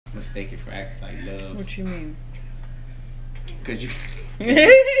mistake it for act like love. What you mean? Cause you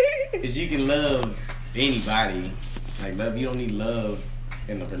can love anybody. Like love, you don't need love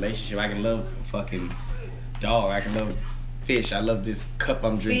in a relationship. I can love a fucking dog. I can love fish. I love this cup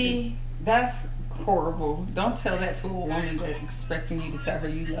I'm drinking. See, that's horrible. Don't tell that to a woman that's expecting you to tell her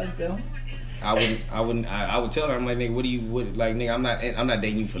you love them. I would tell her, I'm like, nigga, nigga, I'm not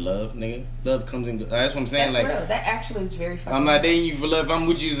dating you for love, nigga. Love comes and goes. That's what I'm saying. That's like, real. That actually is very fucking I'm not dating you for love. If I'm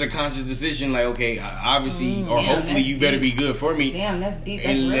with you, it's a conscious decision. Like, okay, obviously, or hopefully, you better be good for me. Damn, that's deep.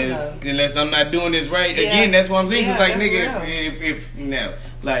 That's real love. Unless I'm not doing this right. Yeah. Again, that's what I'm saying. Yeah, It's like, that's nigga, if no,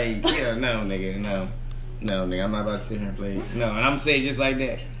 like, yeah, no, nigga, no, nigga, I'm not about to sit here and play. No, and I'm saying just like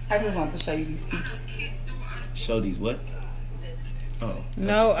that. I just want to show you these teeth. Show these what? Oh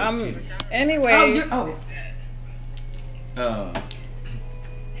no, anyways.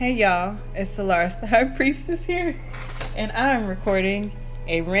 Hey y'all, it's Solaris the High Priestess here, and I'm recording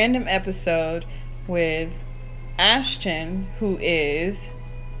a random episode with Ashton, who is.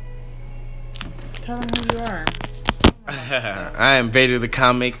 Tell them who you are. I am Vader the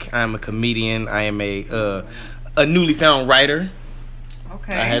Comic. I am a comedian. I am a newly found writer.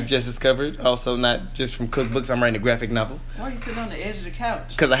 Okay. I have just discovered, also not just from cookbooks, I'm writing a graphic novel. Why are you sitting on the edge of the couch?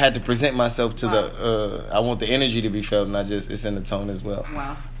 Because I had to present myself to I want the energy to be felt, not just, it's in the tone as well.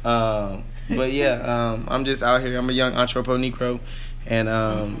 Wow. But yeah, I'm just out here. I'm a young entrepreneur Negro,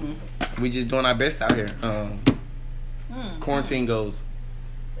 and we just doing our best out here. Quarantine goes.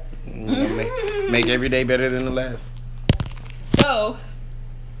 Make every day better than the last. So,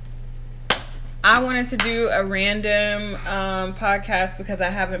 I wanted to do a random podcast because I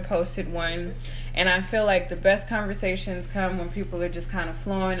haven't posted one, and I feel like the best conversations come when people are just kind of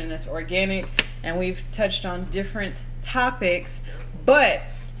flowing and it's organic, and we've touched on different topics, but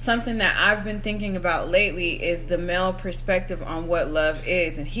something that I've been thinking about lately is the male perspective on what love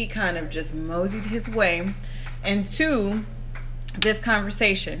is, and he kind of just moseyed his way into this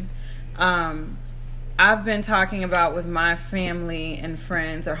conversation. I've been talking about with my family and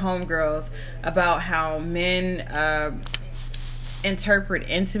friends or homegirls about how men interpret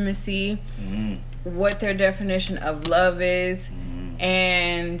intimacy, what their definition of love is,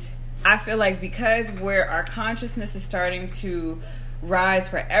 and I feel like because where our consciousness is starting to rise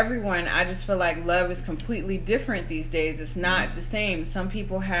for everyone, I just feel like love is completely different these days. It's not the same. Some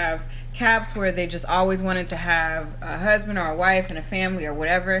people have caps where they just always wanted to have a husband or a wife and a family or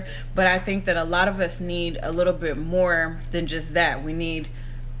whatever, but I think that a lot of us need a little bit more than just that. We need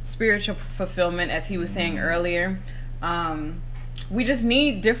spiritual fulfillment, as he was saying earlier. We just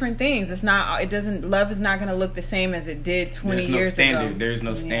need different things. Love is not going to look the same as it did 20 years ago. There's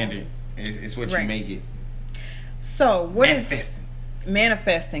no standard. It's what you make it. So what is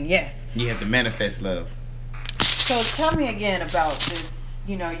manifesting? Yes, you have to manifest love. So tell me again about this.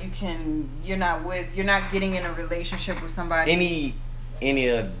 You're not getting in a relationship with somebody. Any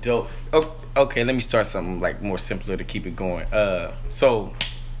adult. Okay, let me start something like more simpler to keep it going. So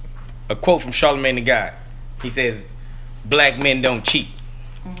a quote from Charlemagne the God. He says, "Black men don't cheat."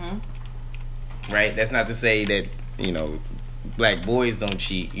 Right. That's not to say that black boys don't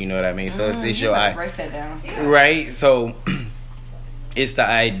cheat. You know what I mean? So it's your write that down. Yeah. Right. So. It's the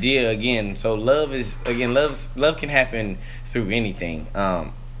idea again. So love can happen through anything.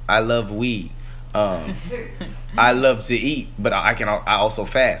 I love weed. I love to eat, but I also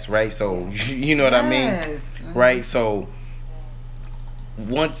fast, right? So you know what I mean, right? So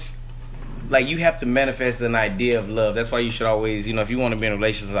once, like, you have to manifest an idea of love. That's why you should always, if you want to be in a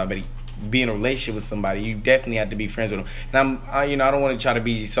relationship with somebody, you definitely have to be friends with them. And I don't want to try to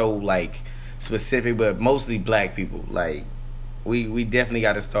be so like specific, but mostly black people, like. We definitely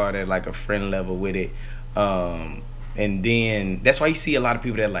got to start at like a friend level with it, and then that's why you see a lot of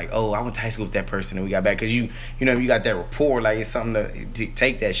people that like, oh, I went to high school with that person and we got back, because you got that rapport, like it's something to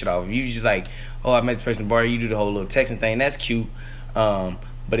take that shit off. You just like, oh, I met this person at the bar, you do the whole little texting thing, that's cute, but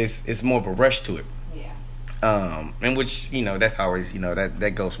it's more of a rush to it. And which that's always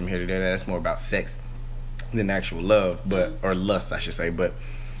that goes from here to there. That's more about sex than actual love, or lust, I should say, but.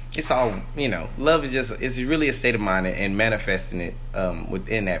 It's all, love is it's really a state of mind and manifesting it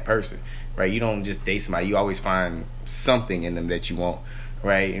within that person, right? You don't just date somebody. You always find something in them that you want,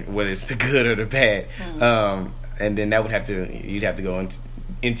 right? Whether it's the good or the bad. And then you'd have to go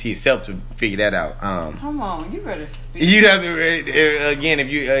into yourself to figure that out. Come on, you better speak. You'd have to, again, if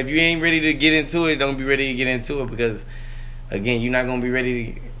you ain't ready to get into it, don't be ready to get into it, because, again, you're not going to be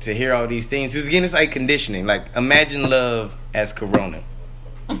ready to hear all these things. Because, again, it's like conditioning. Like, imagine love as Corona.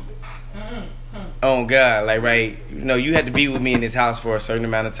 Oh God, like right, you had to be with me in this house for a certain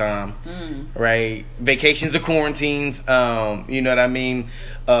amount of time, right? Vacations or quarantines, you know what I mean?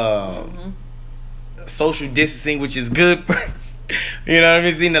 Social distancing, which is good. You know what I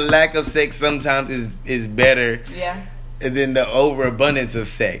mean? Seeing the lack of sex sometimes is better, than the overabundance of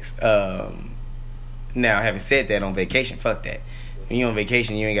sex. Now, having said that, on vacation, fuck that. When you're on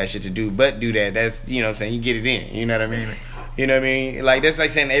vacation, you ain't got shit to do but do that. That's, you know what I'm saying, you get it in. You know what I mean? You know what I mean? Like, that's like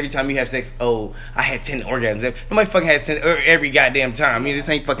saying every time you have sex, oh, I had 10 orgasms. Nobody fucking has 10 every goddamn time. I mean, this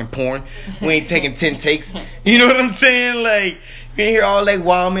ain't fucking porn. We ain't taking 10 takes. You know what I'm saying? Like, you ain't hear all that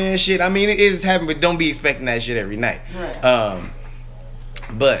wild man shit. I mean, it is happening, but don't be expecting that shit every night. Right.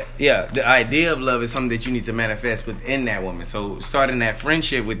 But, yeah, the idea of love is something that you need to manifest within that woman. So, starting that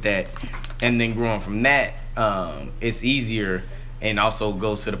friendship with that and then growing from that, it's easier and also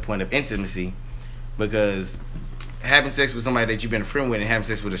goes to the point of intimacy, because having sex with somebody that you've been a friend with and having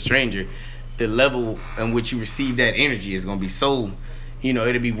sex with a stranger, the level in which you receive that energy is going to be so,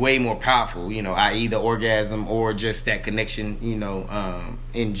 it'll be way more powerful, i.e. the orgasm or just that connection,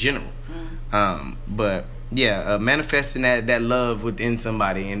 in general. But yeah, manifesting that love within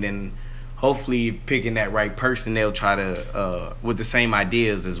somebody, and then hopefully picking that right person, they'll try to, with the same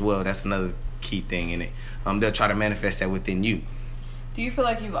ideas as well. That's another key thing in it. They'll try to manifest that within you. Do you feel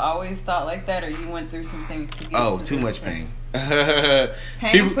like you've always thought like that, or you went through some things to get to too much pain.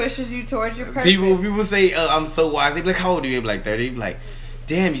 Pain pushes you towards your purpose. People say, I'm so wise. They be like, how old are you? They be like 30. They be like,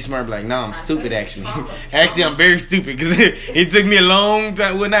 damn, you smart. Be like, no, I'm stupid, actually. Actually, I'm very stupid, because it took me a long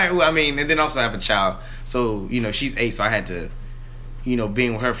time. Well, and then also I have a child. So, she's 8, so I had to,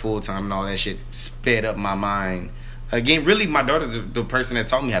 being with her full time and all that shit sped up my mind. Again, really, my daughter's the person that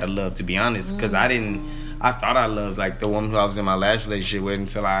taught me how to love, to be honest, because I thought I loved, like, the woman who I was in my last relationship with,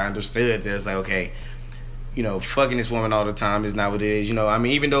 until I understood that it's like, okay, fucking this woman all the time is not what it is.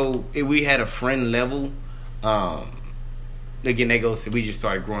 Even though we had a friend level, again, we just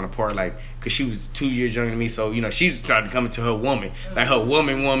started growing apart, like, because she was 2 years younger than me, so, she started coming to her woman, like her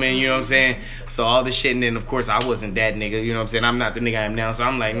woman, you know what I'm saying? So all this shit, and then, of course, I wasn't that nigga, you know what I'm saying? I'm not the nigga I am now, so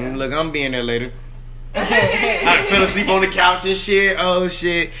I'm like, look, I'm being there later. I fell asleep on the couch and shit. Oh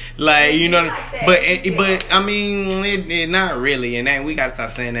shit, like but I mean, it not really, and that we gotta stop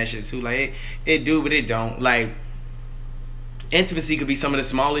saying that shit too. Like it do, but it don't. Like intimacy could be some of the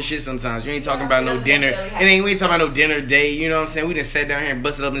smallest shit sometimes. You ain't talking about no dinner. We ain't talking about no dinner date. You know what I'm saying? We done sat down here and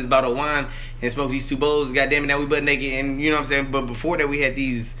busted up this bottle of wine and smoked these 2 bowls. Goddamn it, now we butt naked, and you know what I'm saying. But before that, we had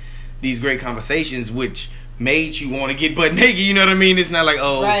these great conversations, which made you want to get butt naked, you know what I mean? It's not like,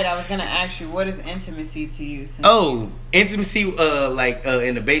 oh, right. I was gonna ask you, what is intimacy to you? Intimacy, in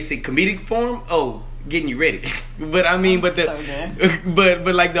the basic comedic form. Getting you ready. But I mean, but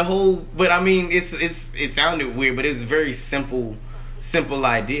like the whole. But I mean, it sounded weird, but it's a very simple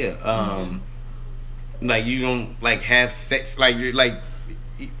idea. Like you don't like have sex, like you're like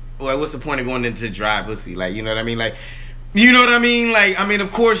what's the point of going into dry pussy? Like, you know what I mean? Like. You know what I mean? Like, I mean,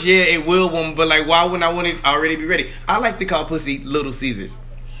 of course, yeah, it will, but like, why wouldn't I want to already be ready? I like to call pussy Little Caesars.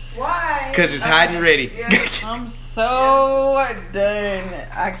 Why? Because it's hot and ready. Yeah. I'm so done.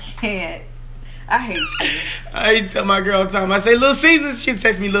 I can't. I hate you. I used to tell my girl all the time, I say, Little Caesars. She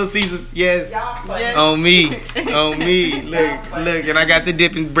text me Little Caesars. Yes. On me. Look, and I got the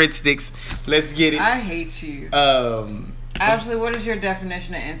dipping breadsticks. Let's get it. I hate you. Ashley, what is your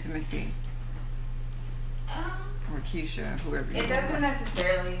definition of intimacy? Or Keisha, whoever you It doesn't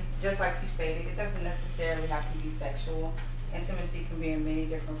necessarily, just like you stated, it doesn't necessarily have to be sexual. Intimacy can be in many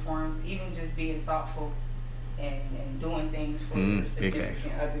different forms, even just being thoughtful and doing things for your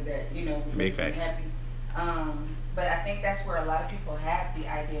significant other that, Big facts. Happy. But I think that's where a lot of people have the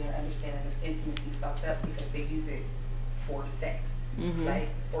idea and understanding of intimacy fucked up, because they use it for sex. Like,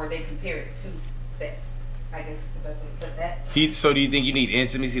 or they compare it to sex. I guess is the best way to put that. So do you think you need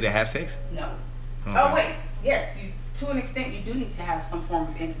intimacy to have sex? No. Okay. Oh wait, yes, to an extent you do need to have some form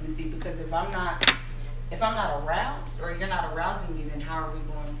of intimacy, because if I'm not aroused, or you're not arousing me, then how are we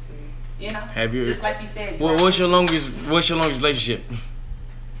going to, have you, just like you said. Well, what's your longest relationship?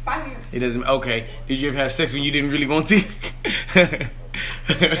 5 years. It doesn't. Okay. Did you ever have sex when you didn't really want to?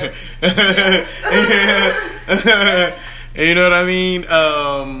 You know what I mean?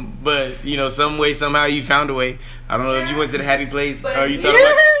 But some way, somehow you found a way. I don't know if you went to the happy place, or you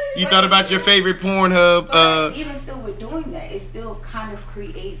thought about your favorite Pornhub. But even still, with doing that, it still kind of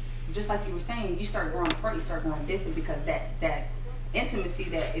creates, just like you were saying, you start growing apart, you start growing distant, because that intimacy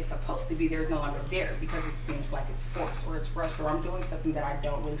that is supposed to be there is no longer there, because it seems like it's forced or it's rushed, or I'm doing something that I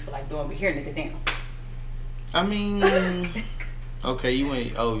don't really feel like doing. But here, nigga, damn. I mean, okay, you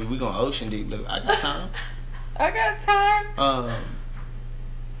ain't. Oh, we going ocean deep. Look, I got time. I got time.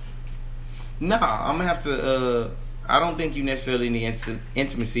 Nah, I'm gonna have to. I don't think you necessarily need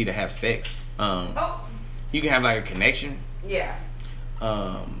intimacy to have sex. You can have like a connection. Yeah.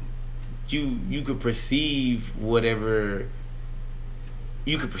 You could perceive whatever.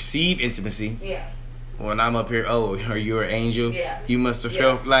 You could perceive intimacy. Yeah. When I'm up here, are you an angel? Yeah. You must have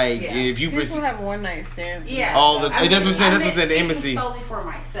felt like if you people have one night stands. Yeah. All the time. That's what I'm saying. That's what I'm saying. The intimacy. Solely for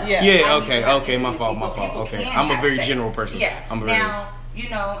myself. Yeah. Yeah. Okay. My fault. Okay. I'm a very general person. Yeah. I'm very. Now,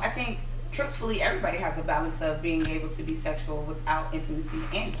 I think truthfully, everybody has a balance of being able to be sexual without intimacy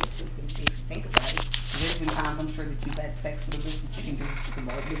and with intimacy. Think about it. There's been times I'm sure that you've had sex with a bitch that you can do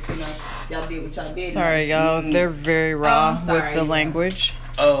what you can about. Y'all did what y'all did. Sorry, y'all. They're very raw with the language.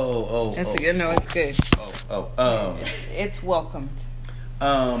 It's good. It's welcomed.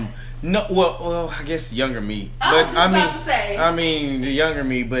 No, well, I guess younger me, I was just about to say. I mean, the younger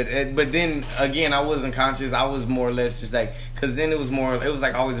me, but then again, I wasn't conscious. I was more or less just like, because then it was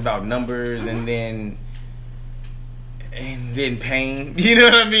like always about numbers, and then pain. You know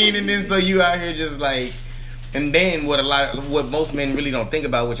what I mean? And then so you out here just like, and then what most men really don't think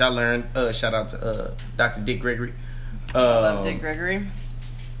about, which I learned. Shout out to Dr. Dick Gregory. I love Dick Gregory.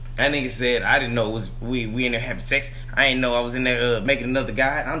 That nigga said, I didn't know it was we in there having sex. I didn't know I was in there making another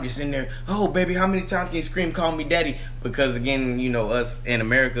guy. I'm just in there, oh baby, how many times can you scream, call me daddy? Because again, us in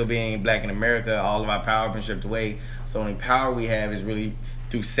America, being black in America, all of our power has been stripped away. So only power we have is really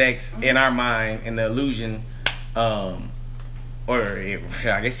through sex in our mind and the illusion, or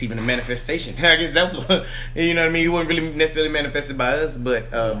I guess even a manifestation. I guess that was, you know what I mean? It wasn't really necessarily manifested by us, but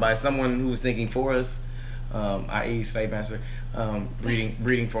by someone who was thinking for us, i.e. slave master.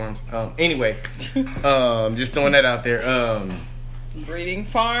 Breeding farms. Anyway, just throwing that out there. Breeding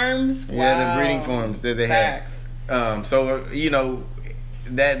farms. Wow. Yeah, the breeding farms that they Facts. have. So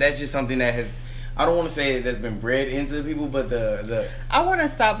that's just something that has. I don't want to say that's been bred into people, but the. I want to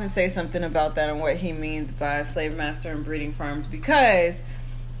stop and say something about that and what he means by slave master and breeding farms, because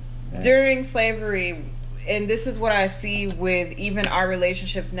during slavery. And this is what I see with even our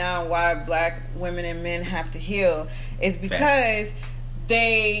relationships now, why black women and men have to heal, is because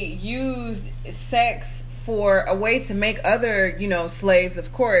they used sex for a way to make other, slaves,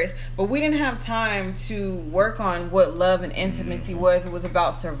 of course. But we didn't have time to work on what love and intimacy was. It was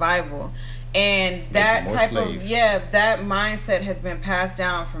about survival. And that type slaves. That mindset has been passed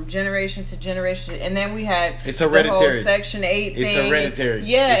down from generation to generation. And then we had it's hereditary. The whole Section 8 thing. It's hereditary.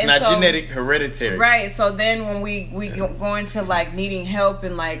 Yeah, it's not genetic, hereditary. Right. So then when we go into like needing help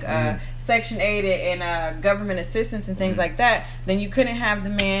and like Section 8 and government assistance and things like that, then you couldn't have the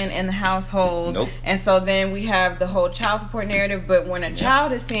man in the household. Nope. And so then we have the whole child support narrative. But when a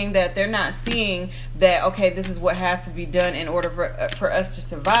child is seeing that, they're not seeing that, okay, this is what has to be done in order for us to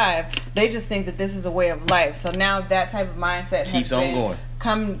survive. They just think that this is a way of life. So now that type of mindset keeps on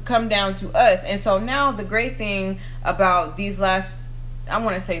going. Come down to us. And so now the great thing about these last, I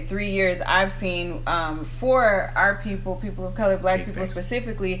want to say 3 years, I've seen for our people of color, black people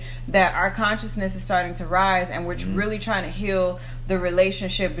specifically, that our consciousness is starting to rise, and we're really trying to heal the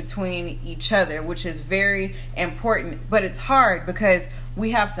relationship between each other, which is very important. But it's hard because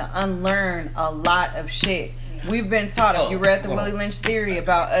we have to unlearn a lot of shit. We've been taught. If you read the Willie Lynch theory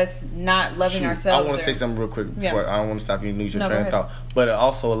about us not loving ourselves. I want to say something real quick before I don't want to stop you and lose your train of thought. But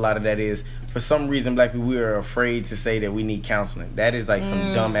also a lot of that is, for some reason, black people, we are afraid to say that we need counseling. That is like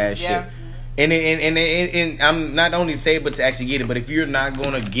some dumb ass shit. And I'm not only say it, but to actually get it. But if you're not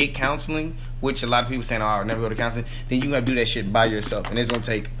going to get counseling, which a lot of people saying, I'll never go to counseling, then you got to do that shit by yourself. And it's going to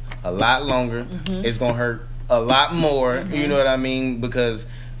take a lot longer. It's going to hurt a lot more. You know what I mean? Because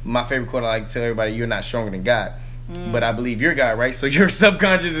my favorite quote I like to tell everybody, you're not stronger than God. But I believe you're God, right? So your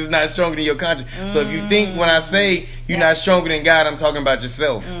subconscious is not stronger than your conscious. So if you think when I say you're not stronger than God, I'm talking about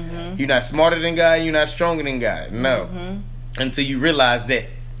yourself. You're not smarter than God. You're not stronger than God. No. Until you realize that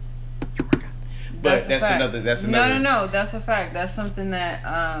you are God. But that's another. No. That's a fact. That's something that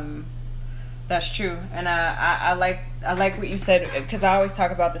that's true. And I like what you said, because I always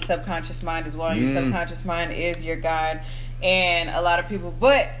talk about the subconscious mind as well. Your subconscious mind is your God. And a lot of people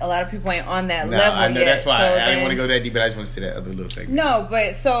ain't on that level I know, yet. that's why I didn't want to go that deep, but I just want to say that other little segment. No,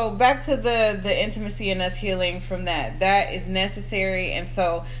 but so back to the intimacy and us healing from that. That is necessary. And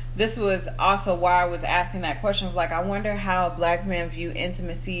so this was also why I was asking that question of like, I wonder how black men view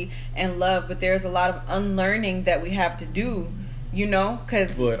intimacy and love, but there's a lot of unlearning that we have to do,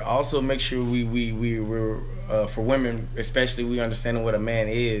 because... But also make sure we're for women, especially, we understanding what a man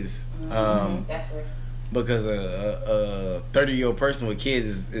is. That's right. Because a 30-year-old person with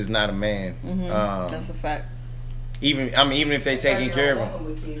kids is not a man. That's a fact. Even if they're taking care of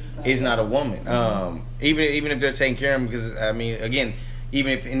him, it's not a woman. Even if they're taking care of him, because again,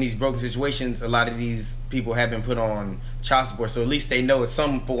 even if in these broken situations, a lot of these people have been put on child support, so at least they know in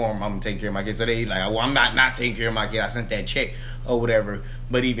some form I'm taking care of my kid. So they like, well, I'm not taking care of my kid. I sent that check or whatever.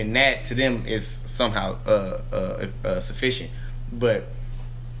 But even that to them is somehow sufficient. But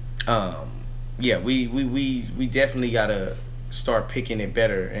yeah, we definitely gotta start picking it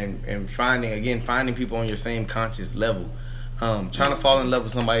better and finding people on your same conscious level. Trying to fall in love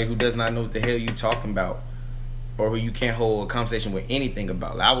with somebody who does not know what the hell you talking about, or who you can't hold a conversation with anything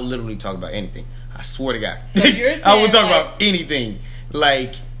about. Like, I will literally talk about anything. I swear to God. So you're saying, I will talk about anything.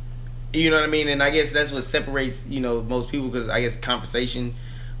 Like, you know what I mean? And I guess that's what separates, most people, because I guess conversation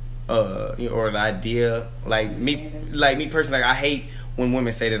or the idea, like me personally, I hate when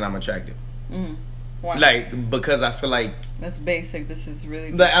women say that I'm attractive. Mm-hmm. Why? Like, because I feel like that's basic. This is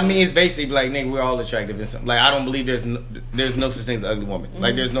really like, I mean, it's basic. Like, nigga, we're all attractive. Like, I don't believe there's no such thing as an ugly woman. Mm-hmm.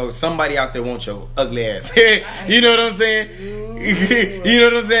 Like, there's somebody out there wants your ugly ass. You know what I'm saying? You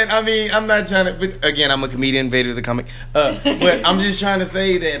know what I'm saying? I mean, I'm not trying to. But again, I'm a comedian, Vader the comic. But I'm just trying to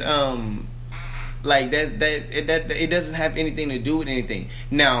say that, like that it doesn't have anything to do with anything.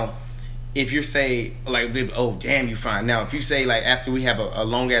 Now, if you say like, oh damn, you fine. Now, if you say like after we have a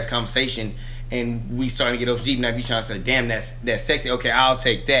long ass conversation, and we starting to get over deep. Now, if you trying to say, "Damn, that's sexy," okay, I'll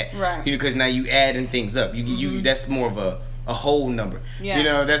take that, right? Because now you adding things up. You that's more of a whole number.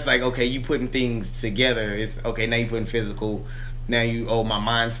 Yeah. That's like, okay, you putting things together. It's okay. Now you putting physical. Now you my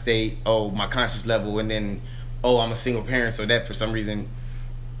mind state. My conscious level, and then I'm a single parent. So that for some reason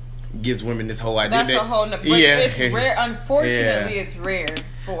gives women this whole idea. That's a whole. But it's rare. Unfortunately, it's rare.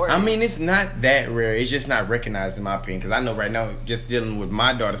 I mean, it's not that rare. It's just not recognized in my opinion. Because I know right now, just dealing with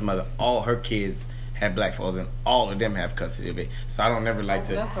my daughter's mother, all her kids have black fathers, and all of them have custody of it. So I don't never like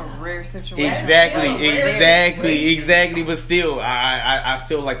to. That's a rare situation. Exactly. But still, I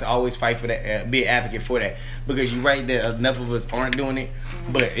still like to always fight for that, be an advocate for that, because you're right that enough of us aren't doing it,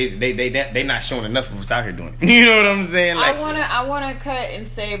 but they not showing enough of us out here doing it. You know what I'm saying? Like, I wanna cut and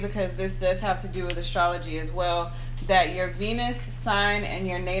say, because this does have to do with astrology as well, that your Venus sign and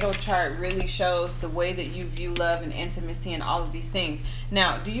your natal chart really shows the way that you view love and intimacy and all of these things.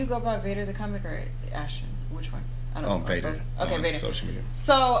 Now, do you go by Vader the comic or Ashton? Which one? I don't know. Vader. Okay, Vader. Social media.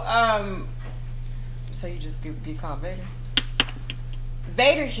 So, so you just get called Vader?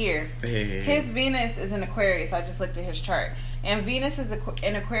 Vader here. His Venus is in Aquarius. I just looked at his chart. And Venus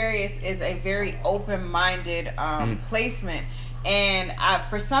in Aquarius is a very open-minded placement. And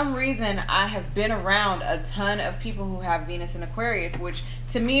for some reason, I have been around a ton of people who have Venus in Aquarius, which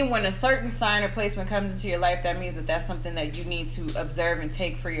to me, when a certain sign or placement comes into your life, that means that that's something that you need to observe and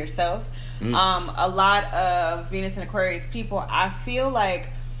take for yourself. A lot of Venus in Aquarius people, I feel like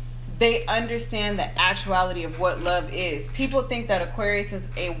they understand the actuality of what love is. People think that Aquarius is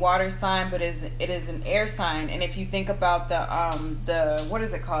a water sign, but it is an air sign. And if you think about the what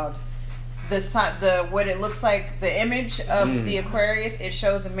is it called? The what it looks like, the image of the Aquarius, it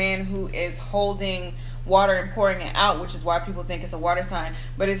shows a man who is holding water and pouring it out, which is why people think it's a water sign.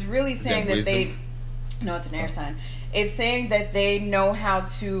 But it's really saying that no, it's an air sign. It's saying that they know how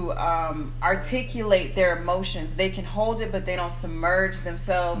to articulate their emotions. They can hold it, but they don't submerge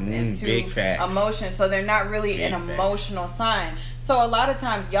themselves into emotion. So they're not really an emotional sign. So a lot of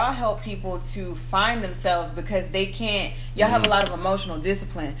times y'all help people to find themselves because they can't. Y'all have a lot of emotional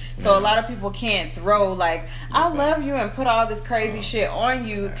discipline. So a lot of people can't throw like, I love you, and put all this crazy shit on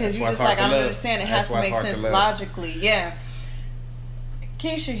you because you just like, I don't understand. It has to make sense logically. Yeah.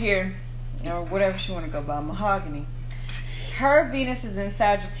 Keisha here, or whatever she want to go by, Mahogany. Her Venus is in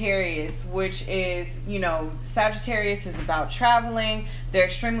Sagittarius, which is, Sagittarius is about traveling. They're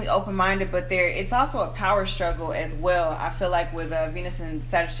extremely open-minded, but it's also a power struggle as well. I feel like with Venus and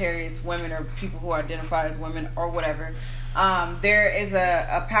Sagittarius women, or people who identify as women or whatever, there is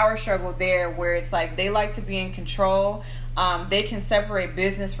a power struggle there where it's like they like to be in control. They can separate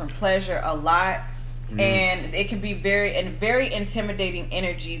business from pleasure a lot. And it can be very intimidating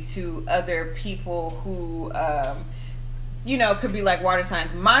energy to other people who, could be like water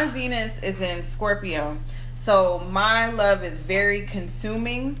signs. My Venus is in Scorpio, so my love is very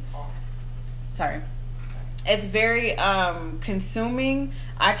consuming. It's very consuming.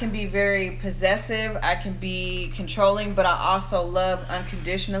 I can be very possessive. I can be controlling, but I also love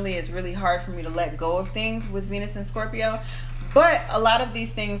unconditionally. It's really hard for me to let go of things with Venus and Scorpio. But a lot of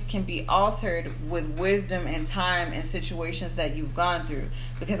these things can be altered with wisdom and time and situations that you've gone through.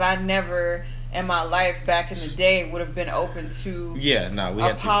 Because I never in my life back in the day would have been open to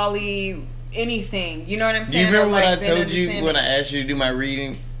poly anything. You know what I'm saying? You remember what I told you when I asked you to do my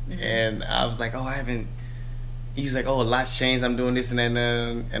reading? And I was like, I haven't he was like, oh, a lot's changed. I'm doing this and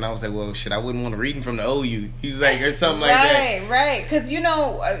that. And I was like, well, shit, I wouldn't want to read from the old you. He was like, or something like that. Right. Because,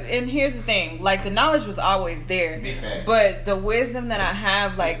 and here's the thing. Like, the knowledge was always there. Big facts. But the wisdom that I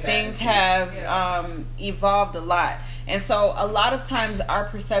have, like, things have evolved a lot. And so a lot of times our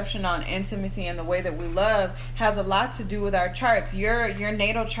perception on intimacy and the way that we love has a lot to do with our charts. Your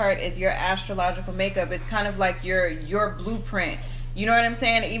natal chart is your astrological makeup. It's kind of like your blueprint. You know what I'm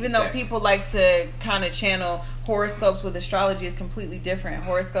saying? Even though people like to kind of channel horoscopes with astrology, is completely different.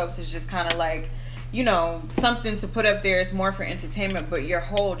 Horoscopes is just kind of like, something to put up there. It's more for entertainment. But your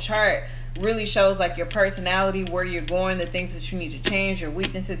whole chart really shows like your personality, where you're going, the things that you need to change, your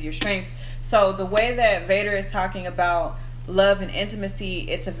weaknesses, your strengths. So the way that Vader is talking about love and intimacy,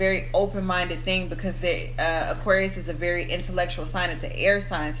 it's a very open-minded thing, because the Aquarius is a very intellectual sign. It's an air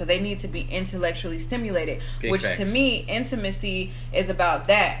sign, so they need to be intellectually stimulated. Which to me, intimacy is about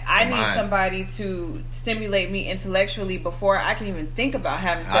that. I need somebody to stimulate me intellectually before I can even think about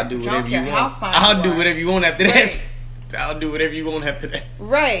having sex. I don't care how fine I'll do whatever you want after that. I'll do whatever you want after that.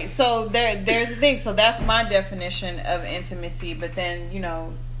 Right. So there's the thing. So that's my definition of intimacy. But then,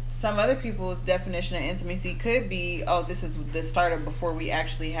 some other people's definition of intimacy could be, oh, this is the startup before we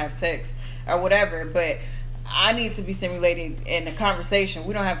actually have sex or whatever. But I need to be stimulated in the conversation.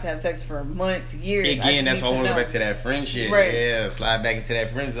 We don't have to have sex for months, years. Again, that's why I want to go back to that friendship. Right. Yeah, slide back into that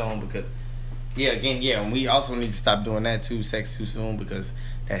friend zone, because, and we also need to stop doing that too, sex too soon, because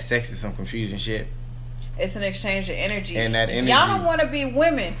that sex is some confusing shit. It's an exchange of energy. And that energy. Y'all don't want to be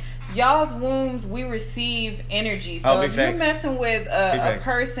women. Y'all's wombs, we receive energy. So if you're messing with a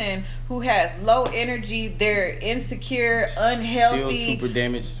person who has low energy, they're insecure, unhealthy, still super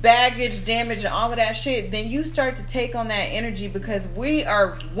damaged, baggage damage, and all of that shit, then you start to take on that energy, because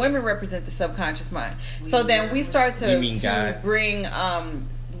women represent the subconscious mind. So then we start to bring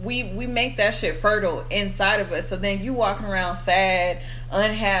we make that shit fertile inside of us. So then you walking around sad,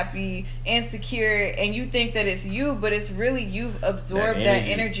 unhappy, insecure, and you think that it's you, but it's really you've absorbed that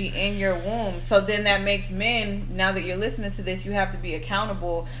energy in your womb. So then that makes men, now that you're listening to this, you have to be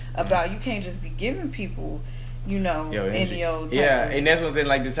accountable about, you can't just be giving people, any old type of, and that's what I'm saying,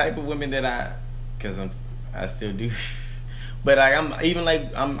 like the type of women that because I still do, but I'm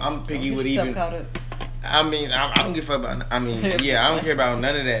picky with even. I mean, I don't give a fuck about. I mean, I don't care about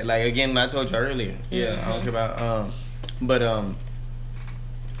none of that. Like, again, I told you earlier. Yeah, I don't care about.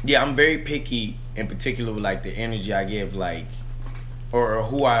 I'm very picky in particular with like the energy I give, like, or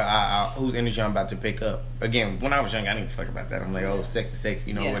who whose energy I'm about to pick up. Again, when I was young, I didn't fuck about that. I'm like, oh, sex is sex,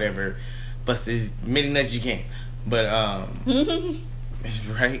 whatever. Bust as many nuts as you can. But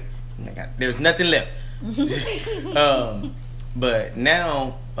right, there's nothing left. But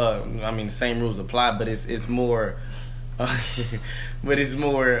now, the same rules apply, but it's more,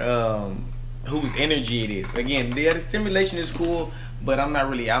 whose energy it is. Again, the stimulation is cool, but I'm not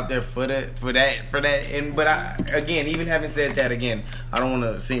really out there for that. And even having said that, again, I don't want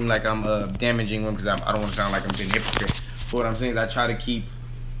to seem like I'm damaging women, because I don't want to sound like I'm being hypocrite. But what I'm saying is, I try to keep,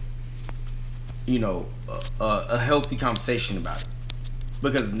 a healthy conversation about it.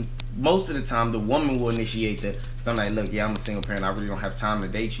 Because most of the time, the woman will initiate that. So I'm like, look, I'm a single parent. I really don't have time to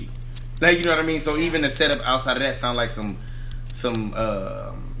date you. Like, you know what I mean? So even the setup outside of that sound like some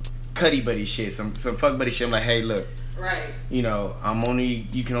cuddy buddy shit, some fuck buddy shit. I'm like, hey, look, right? You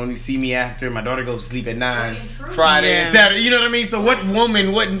can only see me after my daughter goes to sleep at 9 Friday and Saturday. You know what I mean? So what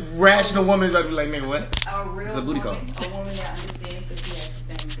rational woman is about to be like, nigga, what? A real it's a booty call. A woman that understands, because she has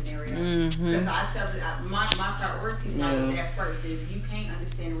the same scenario. Because I tell her, my priorities not with that first. If you can't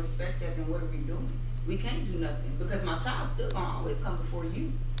understand and respect that, then what are we doing? We can't do nothing, because my child's still gonna always come before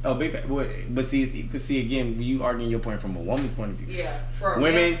you. Oh, big fact. But see again, you arguing your point from a woman's point of view. Yeah,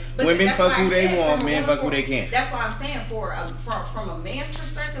 women fuck who they want, men fuck who they can't. That's why I'm saying from a man's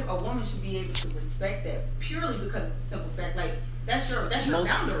perspective, a woman should be able to respect that, purely because of the simple fact, like that's your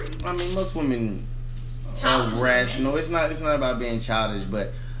boundary. I mean, most women are rational. It's not about being childish,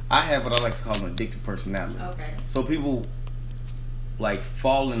 but I have what I like to call an addictive personality. Okay. So people like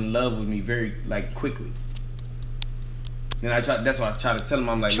fall in love with me very quickly. And that's why I try to tell them,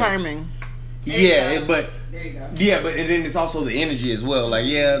 I'm like, charming. But there you go. Yeah, but and then it's also the energy as well. Like,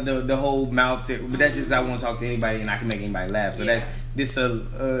 the whole mouth. But that's just, I want to talk to anybody and I can make anybody laugh. So that's this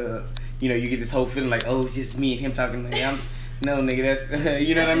you get this whole feeling like, oh, it's just me and him talking. Like, no, nigga, that's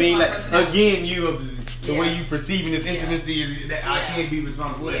you know what I mean. Like, again, the way you perceiving this intimacy is that I can't be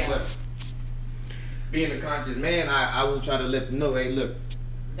responsible for it. But being a conscious man, I will try to let them know, hey, look,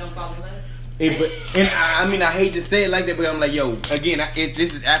 don't fall in love. I hate to say it like that, but I'm like, yo, again,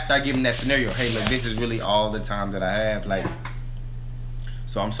 this is after I give them that scenario. Hey, look, this is really all the time that I have. Like,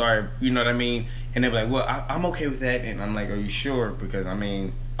 so I'm sorry, you know what I mean? And they're like, well, I'm okay with that. And I'm like, are you sure? Because, I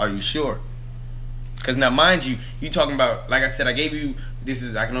mean, are you sure? Because now, mind you, you talking about, like I said, I gave you,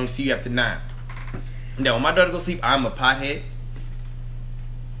 I can only see you after 9. Now, when my daughter goes to sleep, I'm a pothead.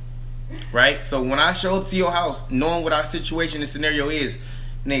 Right? So when I show up to your house, knowing what our situation and scenario is,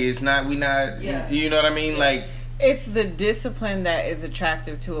 nigga, it's not, you know what I mean? Like, it's the discipline that is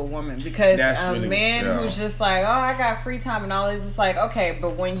attractive to a woman, because a man who's just like, oh, I got free time and all this, it's like, okay,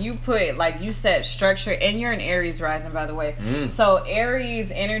 but when you put, like you said, structure, and you're an Aries rising, by the way, so Aries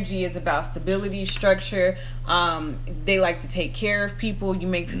energy is about stability, structure. They like to take care of people. You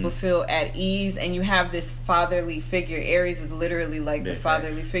make people feel at ease, and you have this fatherly figure. Aries is literally like the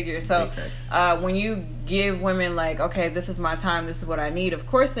fatherly figure. So when you give women like, okay, this is my time, this is what I need, of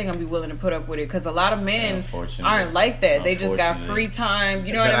course they're gonna be willing to put up with it, because a lot of men aren't like that. They just got free time.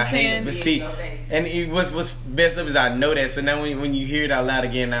 You know what I'm saying? But see, and what's best up is I know that. So now when you hear it out loud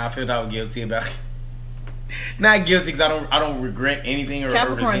again, now I feel all guilty about it. Not guilty, because I don't regret anything. Or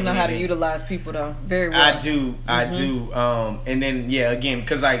Capricorns know how to utilize people though very well. I do. And then again,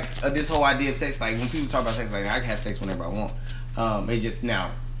 because like this whole idea of sex, like when people talk about sex, like I can have sex whenever I want. It's just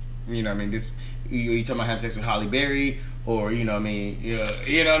now, you know what I mean. This you talking about having sex with Halle Berry, or you know what I mean. You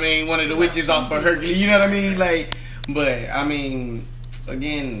know what I mean. One of the witches off of Hercules. You know what I mean. Like, but I mean,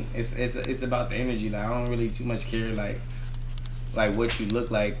 again, it's about the energy. Like I don't really too much care like what you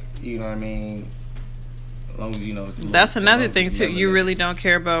look like. You know what I mean. As long as you know. That's another thing too. You really don't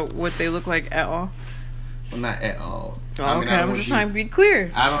care about what they look like at all. Well, not at all. Oh, okay, I'm just trying to be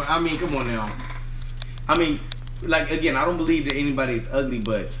clear. I mean, come on now. I mean, like again, I don't believe that anybody is ugly,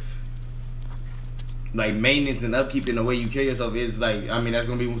 but like maintenance and upkeep in the way you carry yourself is like, I mean, that's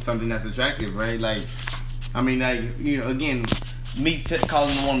gonna be something that's attractive, right? Like, I mean, like, you know, again, me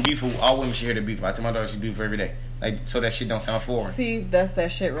calling the woman beautiful, all women should hear the beautiful. I tell my daughter she's beautiful every day, like, so that shit don't sound foreign. See, that's that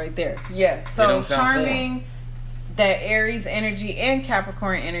shit right there. Yeah, so charming. That Aries energy and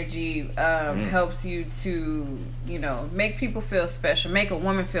Capricorn energy helps you to, you know, make people feel special, make a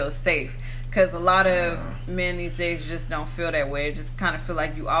woman feel safe. Because a lot of men these days just don't feel that way. It just kind of feel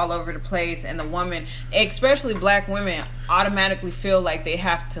like you all over the place. And the woman, especially black women, automatically feel like they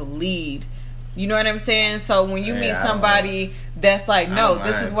have to lead. You know what I'm saying? So when you meet somebody that's like, no,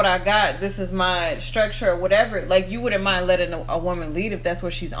 this is what I got, this is my structure or whatever, like you wouldn't mind letting a woman lead if that's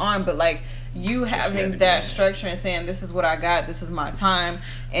what she's on, but like you having that structure and saying, this is what I got, this is my time,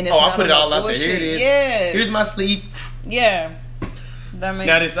 and it's I'll put it all up there. Here it is. Yeah. Here's my sleeve. Yeah. That makes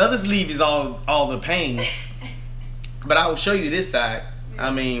now this other sleeve is all the pain. But I will show you this side.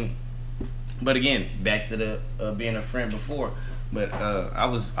 I mean, but again, back to the being a friend before. But I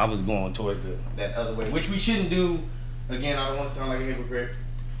was going towards that other way, which we shouldn't do. Again, I don't want to sound like a hypocrite.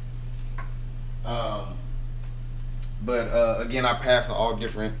 But again, our paths are all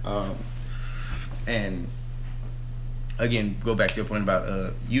different. And again, go back to your point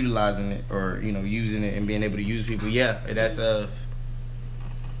about utilizing it, or you know, using it and being able to use people. Yeah,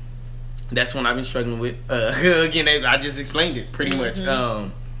 that's one I've been struggling with. Again, I just explained it pretty much.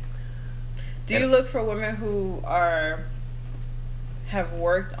 Do you look for women who have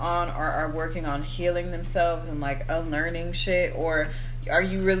worked on or are working on healing themselves and like unlearning shit, or are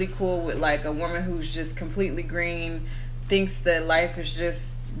you really cool with like a woman who's just completely green, thinks that life is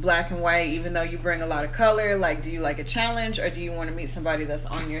just black and white even though you bring a lot of color? Like, do you like a challenge, or do you want to meet somebody that's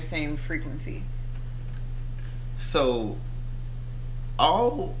on your same frequency? So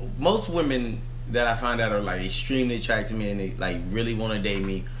most women that I find out are like extremely attracted to me and they like really want to date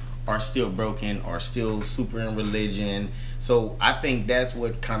me are still broken, are still super in religion. So I think that's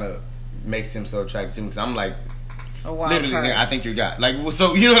what kind of makes them so attracted to me, because I'm like, literally, I think you're God. Like,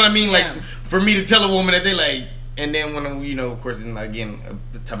 so you know what I mean? Like, for me to tell a woman that they like, and then when you know, of course, and again,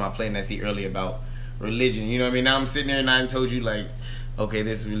 the time I played that scene earlier about religion, you know what I mean? Now I'm sitting there and I told you like, okay,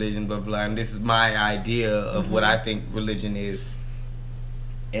 this is religion, blah blah, and this is my idea of what I think religion is.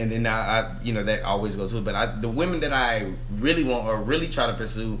 And then I you know, that always goes to it. But the women that I really want or really try to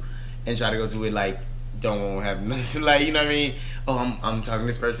pursue and try to go to it, like, don't want to have nothing. Like, you know what I mean? Oh, I'm talking to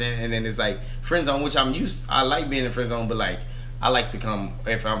this person, and then it's like friend zone, which I'm used. I like being in friend zone, but like I like to come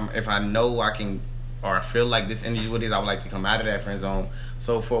if I know I can or I feel like this energy is what it is. I would like to come out of that friend zone.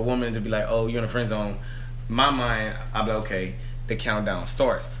 So for a woman to be like, oh, you're in a friend zone, my mind, I'll be like, okay, the countdown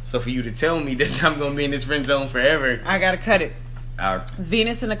starts. So for you to tell me that I'm gonna be in this friend zone forever, I gotta cut it.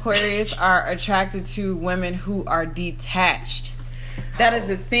 Venus and Aquarius are attracted to women who are detached. That is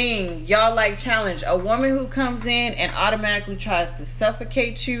the thing. Y'all like challenge. A woman who comes in and automatically tries to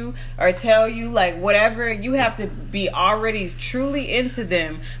suffocate you or tell you like whatever, you have to be already truly into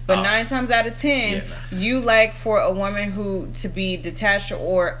them. But 9 times out of 10, you like for a woman who to be detached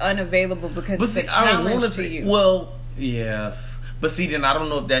or unavailable because it's a challenge to you. Well, yeah. But see, then I don't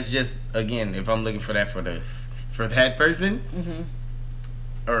know if that's just, again, if I'm looking for that for that person,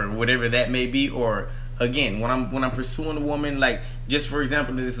 or whatever that may be, or again, when I'm pursuing a woman, like just for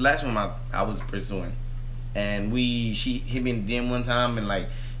example, this last one I was pursuing, and she hit me in the DM one time, and like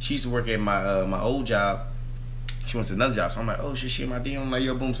she used to work at my old job. She went to another job, so I'm like, oh shit, she in my DM. I'm like,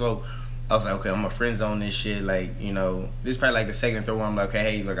 yo, boom. So I was like, okay, I'm a friend zone this shit. Like, you know, this is probably like the second or third one. I'm like,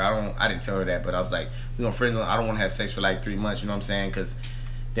 okay, hey, look, I didn't tell her that, but I was like, we gonna friend zone. I don't want to have sex for like 3 months. You know what I'm saying? Because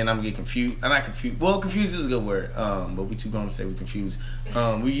then I'm gonna get confused. I'm not confused. Well, confused is a good word. But we too grown to say we confused.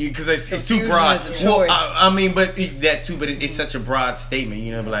 Because it's too broad. Well, I mean, but that too. But it's such a broad statement,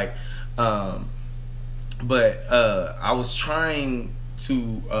 you know. Like, but I was trying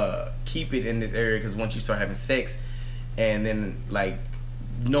to keep it in this area because once you start having sex, and then like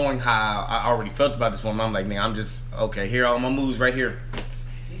knowing how I already felt about this woman, I'm like, man, I'm just okay. Here are all my moves right here.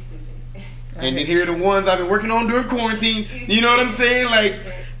 You stupid. And then here are the ones I've been working on during quarantine. You know what I'm saying? Like,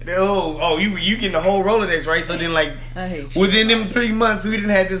 you getting the whole Rolodex, right? So then, like, within them 3 months, we didn't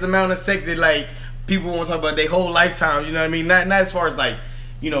have this amount of sex that, like, people won't talk about their whole lifetime. You know what I mean? Not as far as, like,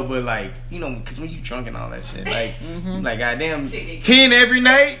 you know, but, like, you know, because when you drunk and all that shit, like, like, goddamn, 10 every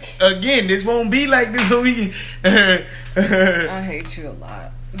night. Again, this won't be like this when we... I hate you a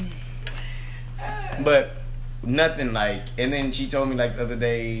lot. But... nothing like, and then she told me like the other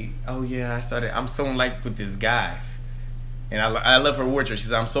day, oh yeah, I'm so in like with this guy, and I love her wardrobe. She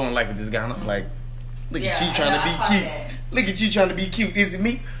said, I'm so in like with this guy, and I'm like, look at you trying to be cute. Look at you trying to be cute. Is it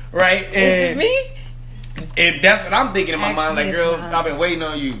me? Right? And is it me? And that's what I'm thinking in my mind. Like, girl, I've been waiting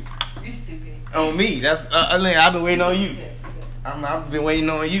on you. You stupid. On me. That's I've been waiting on you. I've been waiting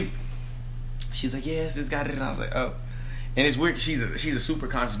on you. She's like, yes, this guy did it. I was like, oh, and it's weird. She's a super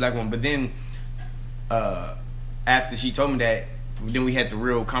conscious black woman, but then after she told me that, then we had the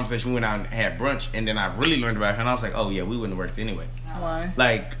real conversation. We went out and had brunch, and then I really learned about her, and I was like, oh yeah, we wouldn't have worked anyway. Why?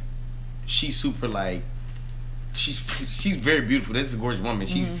 Like, she's super like, she's very beautiful. This is a gorgeous woman.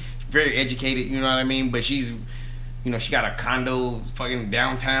 She's very educated, you know what I mean? But she's, you know, she got a condo fucking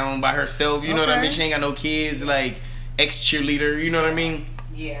downtown by herself, you know what I mean? She ain't got no kids, like, ex-cheerleader, you know what I mean?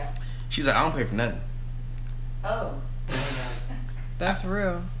 Yeah. She's like, I don't pay for nothing. Oh. That's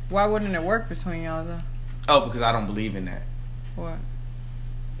real. Why wouldn't it work between y'all though? Oh, because I don't believe in that. What?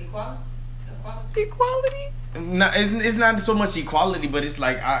 Equality? Equality? No, it's not so much equality, but it's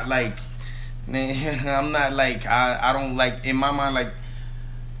like I'm not like I don't like in my mind like.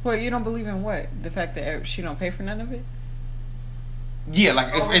 Well, you don't believe in what? The fact that she don't pay for none of it? Yeah,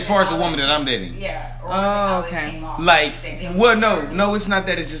 like as far as the woman that I'm dating. Yeah. Oh, okay. Like, well, no, it's not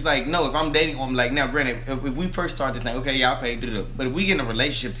that. It's just like, no, if I'm dating, I'm like, now, granted, if we first start this thing, okay, yeah, I'll pay, but if we get in a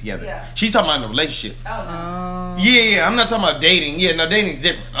relationship together, she's talking about in a relationship. Oh, no. Yeah, I'm not talking about dating. Yeah, no, dating's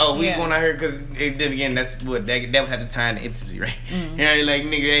different. Oh, we going out here because then again, that's what that would have to tie into intimacy, right? And you're like,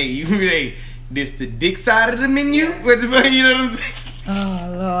 nigga, hey, this the dick side of the menu? What the fuck, you know what I'm saying? Oh,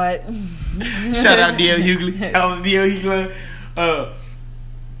 Lord. Shout out D.L. Hughley. I was D.L. Hughley.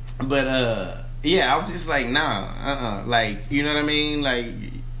 Yeah, I was just like, nah, like, you know what I mean? Like,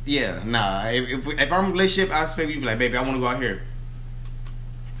 yeah, nah. If I'm in a relationship, I expect you to be like, baby, I want to go out here.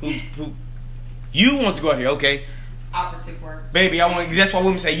 Who? You want to go out here, okay? Operative work. Baby, that's why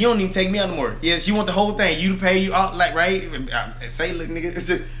women say, you don't even take me out no more. Yeah, she want the whole thing. You to pay, you out, like, right? Say, look, nigga,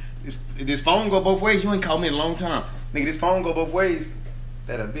 this phone go both ways. You ain't called me in a long time. Nigga, this phone go both ways.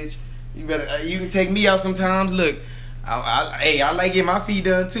 That a bitch. You can take me out sometimes. Look, I like getting my feet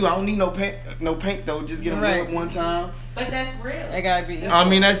done too. I don't need no paint though. Just get them rubbed one time. But that's real. It gotta be.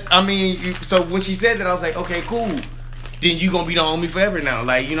 So when she said that, I was like, okay, cool. Then you gonna be the homie forever now.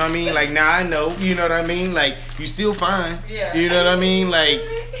 Like, you know what I mean? Like, now I know. You know what I mean? Like, you still fine. Yeah. You know what I mean? Like,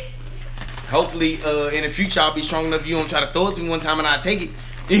 hopefully, in the future, I'll be strong enough. You don't try to throw it to me one time and I take it.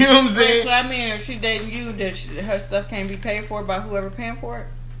 You know what I'm saying? So I mean, if she dating you, that her stuff can't be paid for by whoever paying for it.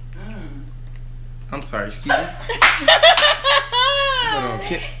 I'm sorry, excuse me.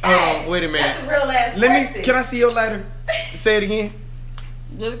 Hold on, wait a minute. That's a real ass question. Can I see your lighter? Say it again.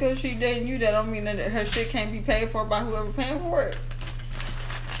 Just because she dating you, that don't mean that her shit can't be paid for by whoever paying for it.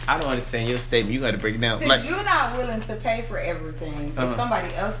 I don't understand your statement. You got to break it down. Since like, you're not willing to pay for everything, if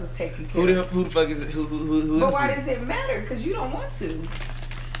somebody else was taking care of it. Who the fuck is it? Who but why does it matter? Because you don't want to.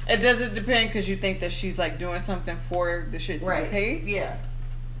 It doesn't depend because you think that she's like doing something for the shit to be paid. Yeah.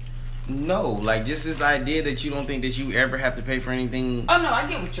 No, like just this idea that you don't think that you ever have to pay for anything. Oh no, I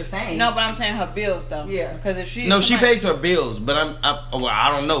get what you're saying. No, but I'm saying her bills though. Yeah. Because if she No, she pays her bills, but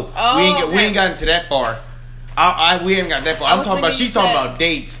I don't know. Oh, we ain't gotten to that far. We haven't got that far. I'm talking about. She's talking about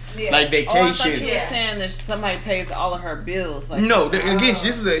dates, like vacations. Oh, I thought she was saying that somebody pays all of her bills. Like, no, again,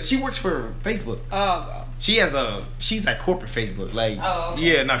 she works for Facebook. Oh. She's like corporate Facebook. Like, okay.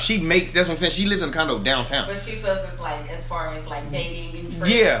 Yeah, no, she makes. That's what I'm saying. She lives in a condo downtown. But she feels it's like as far as like dating and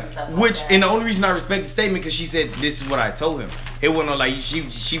friends and stuff like which that. And the only reason I respect the statement because she said this is what I told him. It wasn't like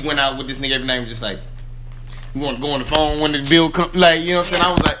she went out with this nigga every night and was just like, you want to go on the phone when the bill come, like, you know what I'm saying?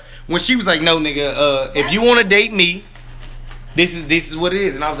 I was like, when she was like, no nigga, if you want to date me, this is what it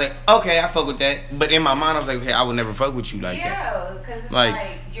is. And I was like, okay, I fuck with that. But in my mind I was like, okay, I would never fuck with you like that. Yeah, because it's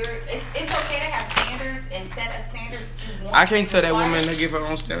like it's okay to have standards and set a standard you want. I can't tell that woman to give her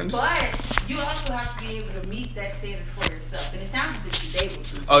own standards. But you also have to be able to meet that standard for yourself. And it sounds as if you date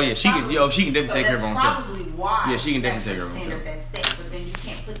with you. Oh yeah, she can definitely take care of her own self. Probably why. Yeah, she can definitely take care of her own self. That's set, but then you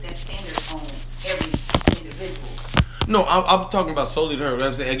can't put that standard on every individual. No, I'm talking about solely to her.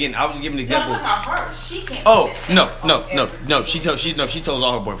 Again, I was just giving an example. No, I'm talking about her. She can't. Oh no. She tells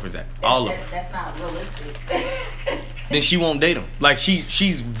all her boyfriends that. All of them. That's not realistic. Then she won't date him. Like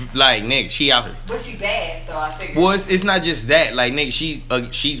she's like nigga, she out here. But she bad, so I figured. Well, it's not just that. Like nigga,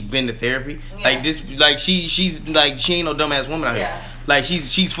 she's been to therapy. Yeah. Like this, like she's like she ain't no dumbass woman out here. Like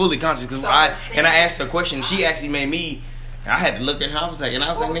she's fully conscious. Cause I asked her a question. She actually made me. I had to look at her. I was like,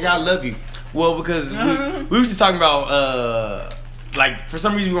 nigga, I love you. Well, because we were just talking about like for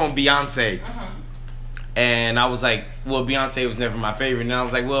some reason we were on Beyonce, and I was like, well, Beyonce was never my favorite, and I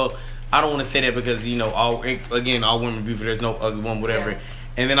was like, well, I don't want to say that because all women are beautiful. There's no ugly one, whatever. Yeah.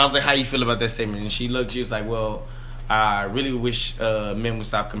 And then I was like, how you feel about that statement? And she was like, well, I really wish men would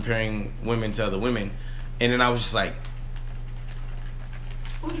stop comparing women to other women. And then I was just like,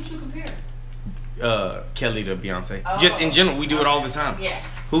 who did you compare? Kelly to Beyonce. Just in general, we do it all the time. Yeah.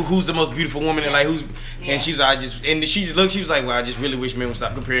 Who's the most beautiful woman and like who's and she was like, she was like, well, I just really wish men would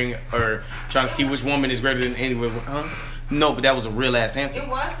stop comparing or trying to see which woman is greater than anyone. No, but that was a real ass answer. It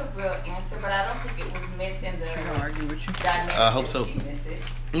was a real answer, but I don't think it was meant in the dynamic. I hope so. She meant it.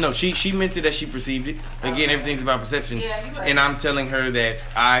 No, she meant it as she perceived it. Again, everything's about perception. Yeah, you're right. And I'm telling her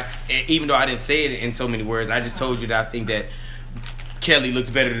that even though I didn't say it in so many words, I just told you that I think that Kelly looks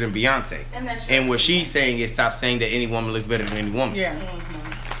better than Beyonce. And what she's saying is stop saying that any woman looks better than any woman. Yeah.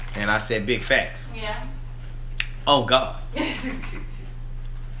 And I said big facts. Yeah. Oh God.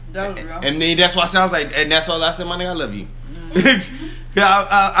 And then that's why I was like, and that's all I said, my nigga, I love you.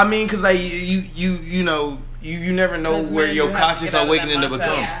 I mean, cause like you know, you never know where your conscience awakening to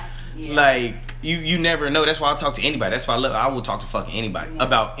become. Yeah. Like you never know. That's why I talk to anybody. That's why I will talk to fucking anybody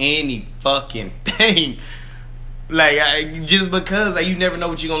about any fucking thing. Like just because you never know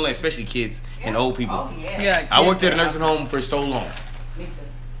what you're gonna learn, especially kids and old people. Oh yeah. I worked at a nursing home for so long. Me too.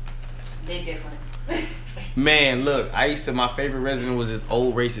 They different. Man, look, my favorite resident was this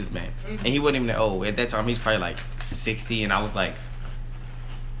old racist man. And he wasn't even that old. At that time, he was probably like 60, and I was like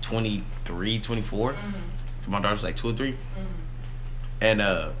 23, 24. My daughter was like 2 or 3. And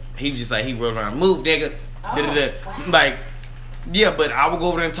he was just like, he rode around, move, nigga. Wow. Like, yeah, but I would go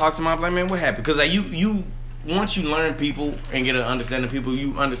over there and talk to him. I'm like, man, what happened? Because like, you once you learn people and get an understanding of people,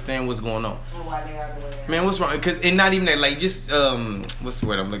 you understand what's going on. And why they are the way they are. Man, what's wrong? And not even that, like, just, what's the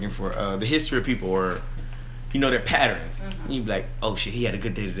word I'm looking for? The history of people or... You know, their patterns. You be like, oh shit, he had a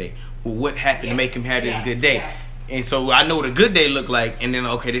good day today. Well, what happened to make him have this good day? Yeah. And so I know what a good day look like, and then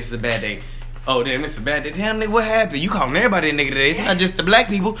okay, this is a bad day. Oh, damn, this is a bad day. Damn, nigga, what happened? You calling everybody a nigga today. It's not just the black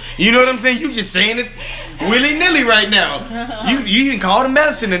people. You know what I'm saying? You just saying it willy-nilly right now. You didn't call the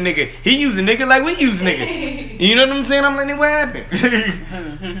medicine a nigga. He use a nigga like we use nigga. You know what I'm saying? I'm like, nigga, what happened?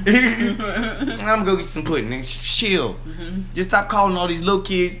 I'm gonna go get some pudding, nigga. Chill. Just stop calling all these little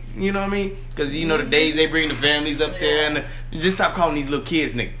kids, you know what I mean? Because, you know, the days they bring the families up there, and just stop calling these little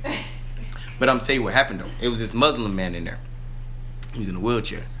kids nigga. But I'm tell you what happened, though. It was this Muslim man in there. He was in a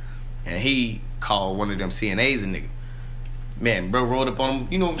wheelchair. And he called one of them CNAs a nigga. Man, bro rolled up on him.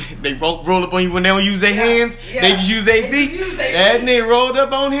 You know, they roll up on you when they don't use their hands. Yeah. They just use their feet. That nigga rolled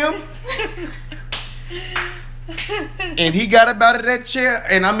up on him. And he got up out of that chair.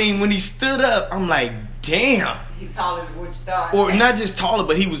 And I mean, when he stood up, I'm like, damn. He taller than what you thought. Or not just taller,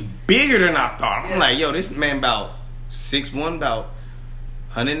 but he was bigger than I thought. I'm like, yo, this man about 6'1", about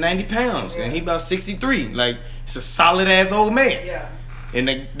 190 pounds. And he about 63. Like, it's a solid ass old man. Yeah. And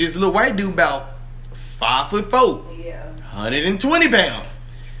this little white dude about 5'4", 120 pounds.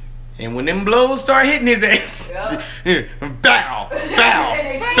 And when them blows start hitting his ass, bow, bow,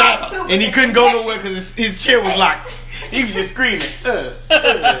 bow. And he couldn't go nowhere because his chair was locked. He was just screaming,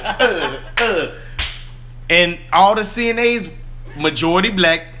 And all the CNAs, majority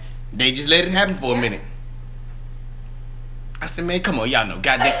black, they just let it happen for a minute. I said, man, come on, y'all know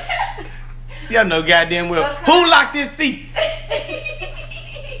goddamn well. Who locked this seat?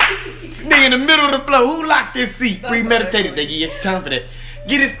 This nigga in the middle of the floor. Who locked this seat? Premeditated. They get time for that.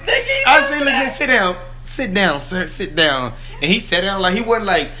 Get his. I said, look, man, sit down. Sit down, sir. Sit down. And he sat down like he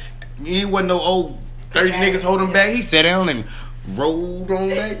wasn't no old 30 niggas holding back. He sat down and rolled on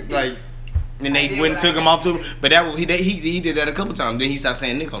back. Like, and they went and took him off to him. But that he did that a couple times. Then he stopped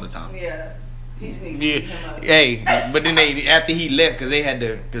saying Nick all the time. Yeah. Hey, but then after he left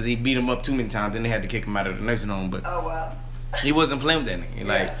because he beat him up too many times, then they had to kick him out of the nursing home. But oh wow, he wasn't playing with that nigga.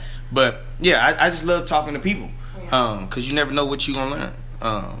 Like, but yeah, I just love talking to people, because you never know what you gonna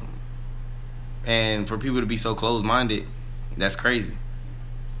learn. And for people to be so close minded, that's crazy,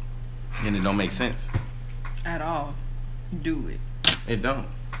 and it don't make sense at all. Do it. It don't.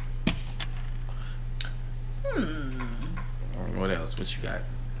 What else? What you got?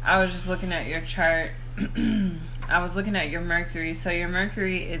 I was just looking at your chart. I was looking at your Mercury. So your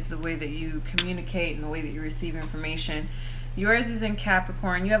Mercury is the way that you communicate and the way that you receive information. Yours is in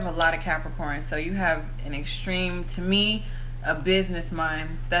Capricorn. You have a lot of Capricorn. So you have an extreme, to me, a business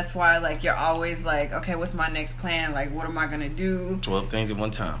mind. That's why, like, you're always like, okay, what's my next plan? Like, what am I going to do? 12 things at one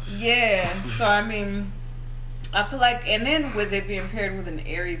time. Yeah. So, I mean, I feel like, and then with it being paired with an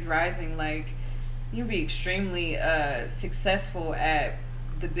Aries rising, like, you'll be extremely successful at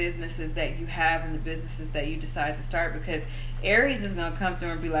the businesses that you have and the businesses that you decide to start, because Aries is going to come through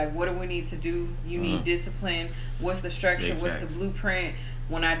and be like, what do we need to do? You need discipline. What's the structure? What's the blueprint?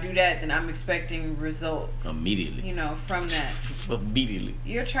 When I do that, then I'm expecting results immediately, you know, from that. Immediately.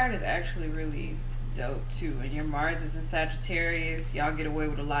 Your chart is actually really dope too, and your Mars is in Sagittarius. Y'all get away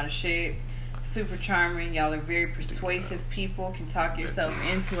with a lot of shit. Super charming. Y'all are very persuasive people. Can talk yourself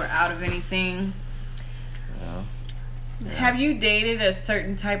into or out of anything. Yeah. Have you dated a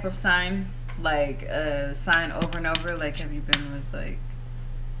certain type of sign, like a sign over and over? Like, have you been with, like,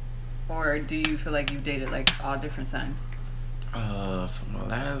 or do you feel like you've dated like all different signs? So my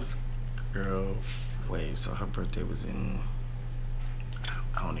last girl, so her birthday was in,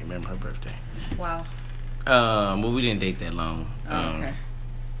 I don't even remember her birthday. Wow. Well, we didn't date that long. Okay.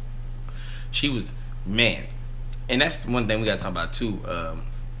 She was, man, and that's one thing we gotta talk about too.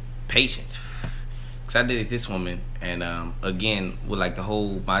 Patience. I dated this woman, and again, with like the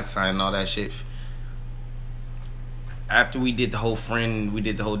whole my sign and all that shit. After we did the whole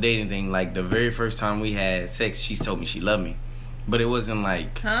dating thing, like the very first time we had sex, she told me she loved me, but it wasn't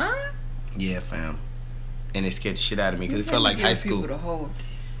like, huh? Yeah, fam, and it scared the shit out of me because it felt like high school.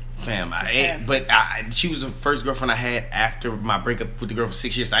 Fam, she was the first girlfriend I had after my breakup with the girl for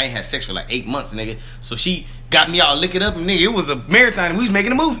 6 years. So I ain't had sex for like 8 months, nigga. So she got me all lick it up, and nigga, it was a marathon, and we was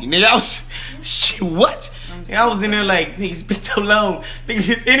making a movie, nigga. What? I was in there like, nigga, it's been so long. Nigga,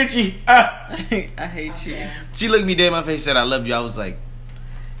 this energy. I hate you. She looked me dead in my face and said, I loved you. I was like,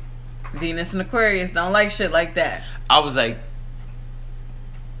 Venus and Aquarius don't like shit like that. I was like,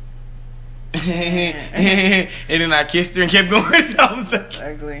 and then I kissed her and kept going. I was like,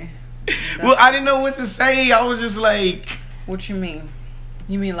 ugly. Well, I didn't know what to say. I was just like, what you mean?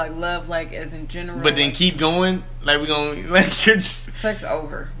 You mean like love, like as in general? But then keep going. Like we gonna like sex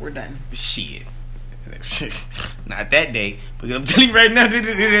over. We're done. Shit. Not that day. But I'm telling you right now, it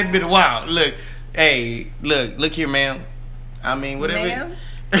had been a while. Look, hey, look here, ma'am. I mean, whatever,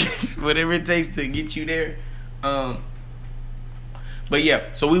 whatever it takes to get you there. But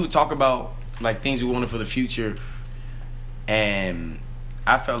yeah, so we would talk about like things we wanted for the future, and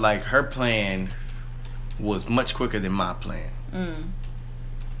I felt like her plan was much quicker than my plan.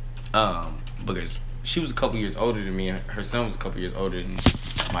 Because she was a couple years older than me, and her son was a couple years older than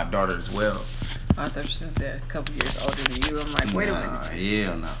my daughter as well. I thought you said a couple years older than you. I'm like, wait a minute.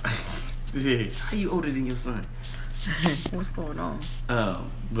 Yeah, no. How you older than your son? What's going on?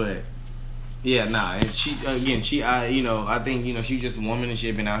 But yeah, nah. And she again, I think she was just a woman and she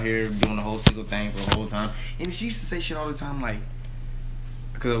had been out here doing the whole single thing for the whole time. And she used to say shit all the time, like,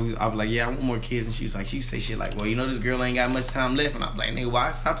 because I was like, yeah, I want more kids, and she used to say shit like, well, this girl ain't got much time left, and I'm like, nigga,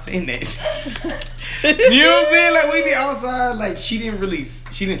 why stop saying that? You know what I'm saying? Like, we be outside, like, she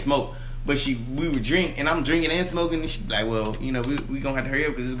didn't smoke. But we would drink, and I'm drinking and smoking, and she be like, well, we gonna have to hurry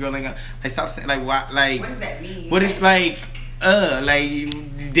up because this girl ain't got, like, stop saying, like, why, like, what does that mean? What is, like,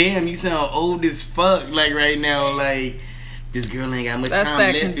 damn, you sound old as fuck, like, right now, like, this girl ain't got much time left.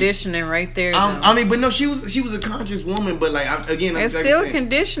 That's that conditioning right there. I mean, but no, she was a conscious woman, but like, it's still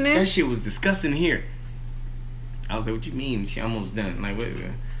conditioning. That shit was disgusting here. I was like, what you mean? She almost done. Like, wait.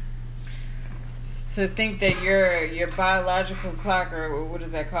 to think that your biological clock, or what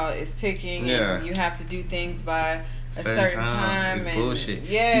is that called, is ticking. Yeah. And you have to do things by a certain time. It's and bullshit.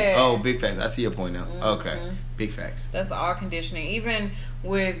 Yeah. Oh, big facts. I see your point now. Okay. Big facts. That's all conditioning. Even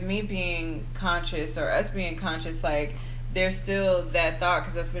with me being conscious, or us being conscious, like, there's still that thought,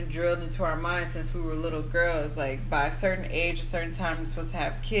 because that's been drilled into our minds since we were little girls. Like, by a certain age, a certain time, you're supposed to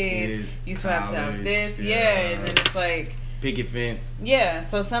have kids. You're supposed to have this. Yeah. And then it's like, picket fence. yeah.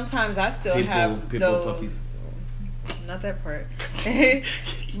 So sometimes I still have those. Puppies. Not that part.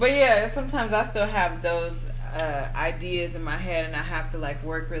 But yeah, sometimes I still have those ideas in my head, and I have to like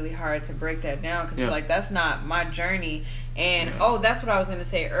work really hard to break that down, because like, that's not my journey. And that's what I was going to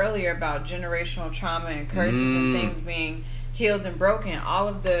say earlier about generational trauma and curses and things being healed and broken. All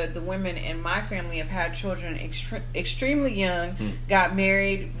of the women in my family have had children extremely young, got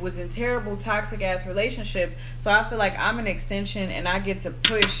married, was in terrible toxic ass relationships. So I feel like I'm an extension, and I get to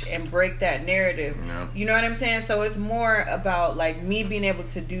push and break that narrative. You know what I'm saying? So it's more about like me being able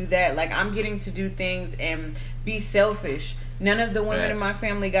to do that. Like, I'm getting to do things and be selfish. None of the women in my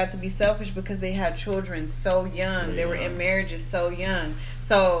family got to be selfish because they had children so young. They were in marriages so young.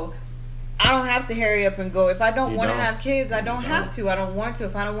 So I don't have to hurry up and go. If I don't want to have kids, I don't have to. I don't want to.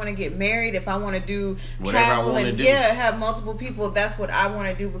 If I don't want to get married, if I want to do travel and have multiple people, that's what I want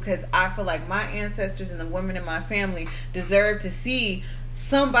to do, because I feel like my ancestors and the women in my family deserve to see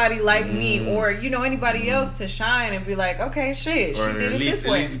somebody like me, or anybody else, to shine and be like, okay, shit, she did it this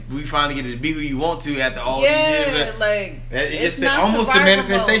way. At least we finally get to be who you want to after all these years. Like, it's not almost a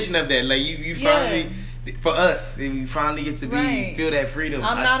manifestation of that. Like, you finally, for us, we finally get to feel that freedom.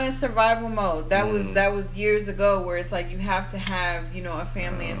 I'm not in survival mode. That was years ago, where it's like you have to have a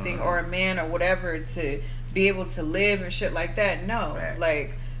family and thing, or a man or whatever, to be able to live and shit like that. No,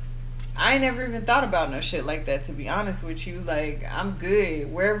 like, I never even thought about no shit like that, to be honest with you. Like, I'm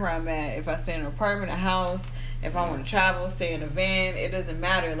good wherever I'm at. If I stay in an apartment, a house, if I want to travel, stay in a van, it doesn't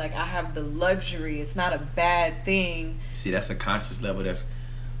matter. Like, I have the luxury. It's not a bad thing. See, that's a conscious level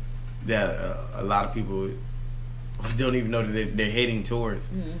that a lot of people don't even know that they're heading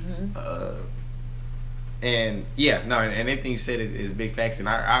towards. And anything you said is big facts. And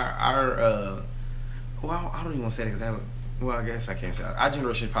our well, I don't even want to say that, because I guess I can't say it. Our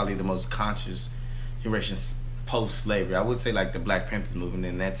generation is probably the most conscious generation post-slavery. I would say like the Black Panthers movement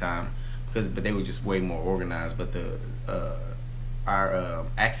in that time, but they were just way more organized. But our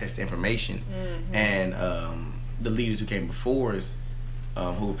access to information and the leaders who came before us,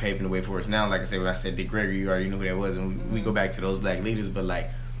 who were paving the way for us now. Like I said, when I said Dick Gregory, you already knew who that was, and we go back to those black leaders. But like,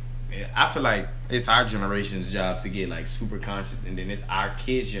 I feel like it's our generation's job to get like super conscious, and then it's our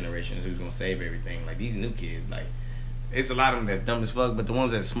kids' generation who's gonna save everything. Like, these new kids, like, it's a lot of them that's dumb as fuck, but the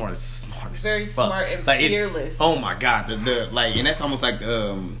ones that's smart as very fuck. Smart and like, fearless. Oh my god, the like, and that's almost like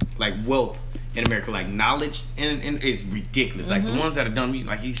wealth in America. Like, knowledge and is ridiculous. Like, the ones that are dumb,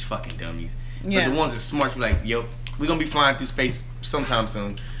 like, these fucking dummies. But the ones that smart, you're like, yo, we're gonna be flying through space sometime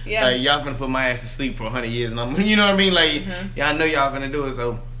soon. Yeah, like, y'all gonna put my ass to sleep for 100 years, and I'm, you know what I mean? Like, I know y'all gonna do it.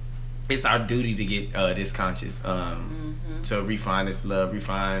 So it's our duty to get this conscious, to refine this love,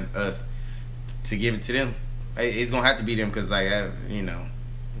 refine us, to give it to them. It's gonna have to be them, because like,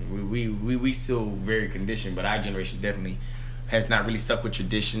 we still very conditioned, but our generation definitely has not really stuck with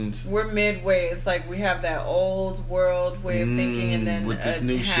traditions. We're midway. It's like we have that old world way of thinking, and then with this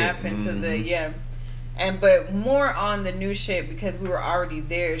new half shit into but more on the new shit, because we were already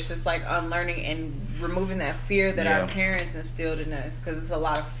there. It's just like unlearning and removing that fear that our parents instilled in us, because there's a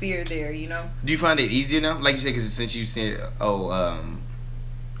lot of fear there. Do you find it easier now, like you said, because since you said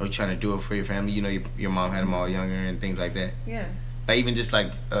you trying to do it for your family? Your mom had them all younger and things like that. Yeah. Like, even just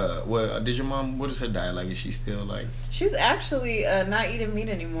like, did your mom? What is her diet like? Is she still like? She's actually not eating meat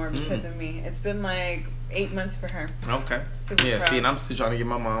anymore because of me. It's been like 8 months for her. Okay. Super proud. See, and I'm still trying to get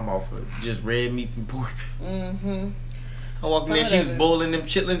my mom off of just red meat and pork. I walked in there, she was boiling them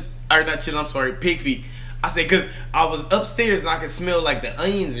chitlins, or not chitlins, I'm sorry, pig feet. I said, because I was upstairs and I could smell like the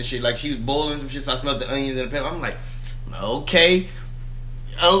onions and shit. Like, she was boiling some shit, so I smelled the onions and the pepper. I'm like, okay.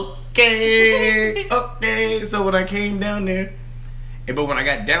 So when I came down there, but when I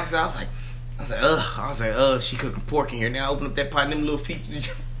got downstairs, I was like, she cooking pork in here. Now I open up that pot and them little feet. I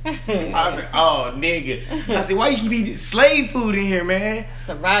was like, oh, nigga. I said, why you keep eating slave food in here, man?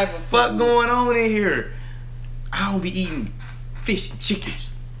 Survival. Fuck going on in here? I don't be eating fish and chicken.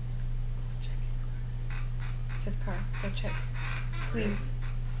 Check his car. Go check, please.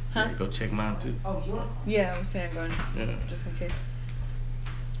 Huh? Yeah, go check mine too. Oh, you? Yeah, I was saying go just in case.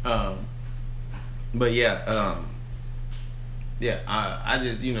 But I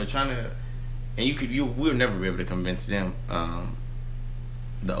just trying to, and we'll never be able to convince them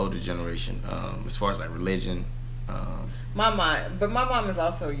the older generation, as far as like religion. My mom is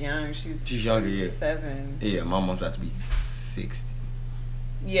also young. She's younger, yeah. 7. Yeah, my mom's about to be 60.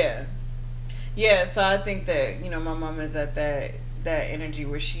 Yeah. So I think that my mom is at that energy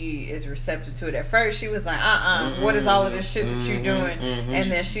where she is receptive to it. At first, she was like, what is all of this shit that you're doing?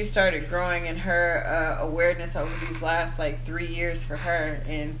 And then she started growing in her awareness over these last like 3 years for her,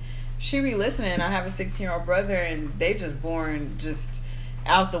 and she be listening. I have a 16-year-old brother, and they just born just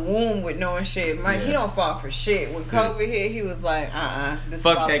out the womb with knowing shit. He don't fall for shit. When COVID hit, he was like, this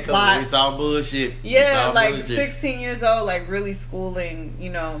fuck is all that plot. COVID. It's all bullshit. Yeah, all like bullshit. 16 years old, like really schooling,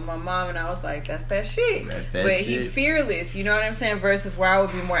 my mom, and I was like, that's that shit. That's that but shit. he fearless, you know what I'm saying? Versus where I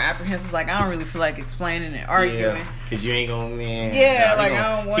would be more apprehensive, like I don't really feel like explaining and arguing. Yeah, cause you ain't gonna, man. Yeah, nah, like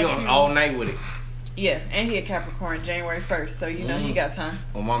I don't want he to. gonna all night with it. Yeah, and he a Capricorn, January 1st, so he got time.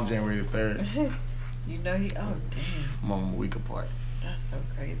 Well, mom January the 3rd. he, oh damn. Mom a week apart. That's so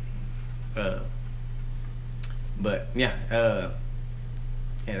crazy. But yeah,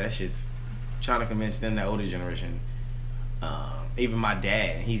 that shit's trying to convince them, that older generation. Even my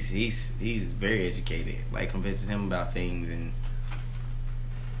dad, he's very educated. Like convincing him about things, and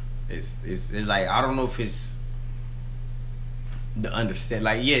it's like I don't know if it's the understand.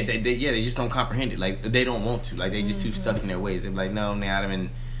 Like they just don't comprehend it. Like they don't want to. Like they just too stuck in their ways. They're like, no, man, I've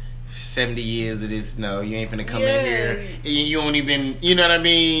been 70 years of this. No, you ain't finna come in here. And you don't even, you know what I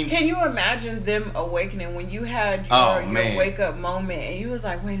mean? Can you imagine them awakening when you had your wake up moment and you was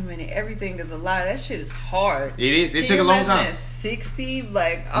like, wait a minute, everything is a lie? That shit is hard. It is. It took a long time. At 60,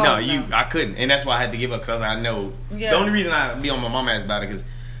 like, I couldn't, and that's why I had to give up, because I was like, I know. Yeah. The only reason I be on my mom ass about it because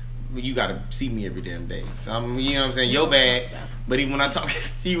you gotta see me every damn day. So you know what I'm saying? Yo bad. But even when I talk to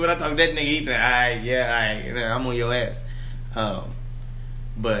that nigga, he like, alright, I'm on your ass.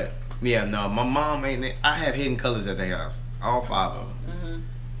 But yeah, no, my mom ain't. I have hidden colors at the house, all 5 of them.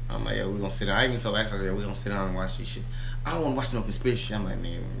 Mm-hmm. I'm like, yo, we gonna sit down. I even told Ashley, we gonna sit down and watch this shit. I don't want to watch no conspiracy shit. I'm like,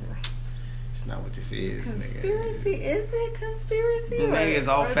 man, it's not what this is. Conspiracy? Nigga. Is it conspiracy? Nigga, it's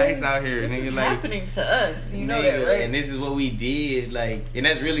all facts out here. This nigga, is like, happening to us. You know nigga, that, right? And this is what we did. Like, and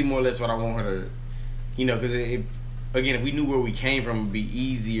that's really more or less what I want her to, because again, if we knew where we came from, it'd be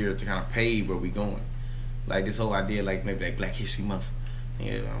easier to kind of pave where we going. Like this whole idea, like maybe like Black History Month.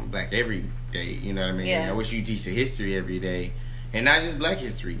 I'm black every day, you know what I mean? Yeah. I wish you teach the history every day. And not just black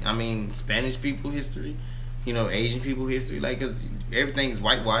history. I mean, Spanish people history, Asian people history. Like, because everything's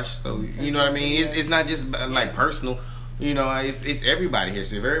whitewashed. So, you know what I mean? It's not just, like, personal. It's everybody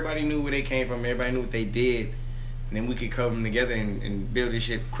history. If everybody knew where they came from, everybody knew what they did, then we could come together and build this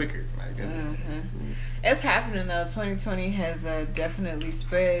shit quicker. Like, it's happening, though. 2020 has definitely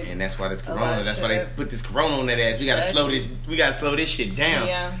spread. And that's why this corona. That's why they put this corona on that ass. We gotta slow this. We gotta slow this shit down.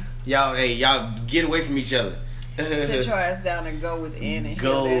 Yeah. Y'all get away from each other. Sit your ass down and go within and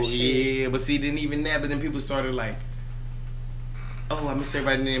heal that shit. Yeah. But see, then even that. But then people started like, oh, I miss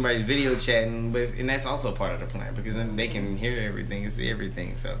everybody's video chatting. And that's also part of the plan, because then they can hear everything and see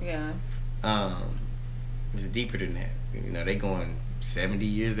everything. So yeah. It's deeper than that. They going 70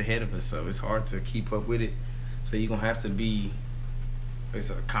 years ahead of us, so it's hard to keep up with it. So you're gonna have to be. It's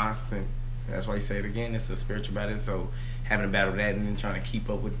a constant. That's why you say it again. It's a spiritual battle. So having to battle that and then trying to keep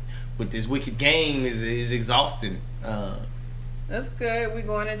up with this wicked game is exhausting. That's good. We're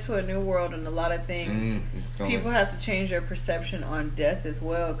going into a new world, and a lot of things. People have to change their perception on death as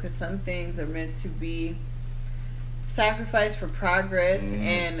well, because some things are meant to be sacrifice for progress,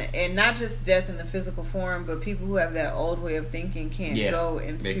 and not just death in the physical form, but people who have that old way of thinking can't go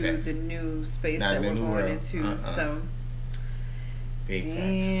into the new space that we're going into. So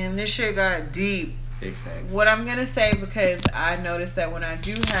damn, this shit got deep. Big facts. What I'm gonna say, because I noticed that when I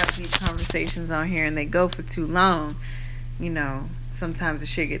do have these conversations on here and they go for too long, sometimes the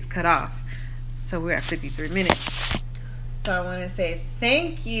shit gets cut off. So we're at 53 minutes. So I want to say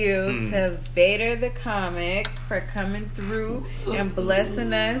thank you to Vader the Comic for coming through and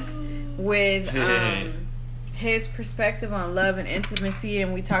blessing us with his perspective on love and intimacy.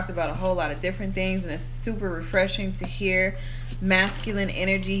 And we talked about a whole lot of different things, and it's super refreshing to hear masculine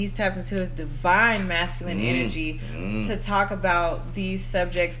energy. He's tapped into his divine masculine energy to talk about these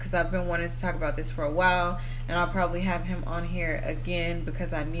subjects, because I've been wanting to talk about this for a while, and I'll probably have him on here again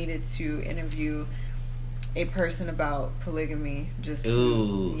because I needed to interview a person about polygamy. That's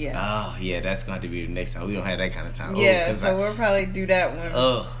gonna have to be the next time. We don't have that kind of time. We'll probably do that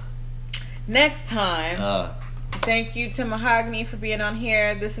one next time. Thank you to Mahogany for being on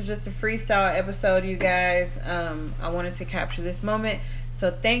here. This is just a freestyle episode, you guys. I wanted to capture this moment,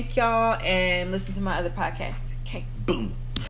 so thank y'all, and listen to my other podcast. Okay, boom.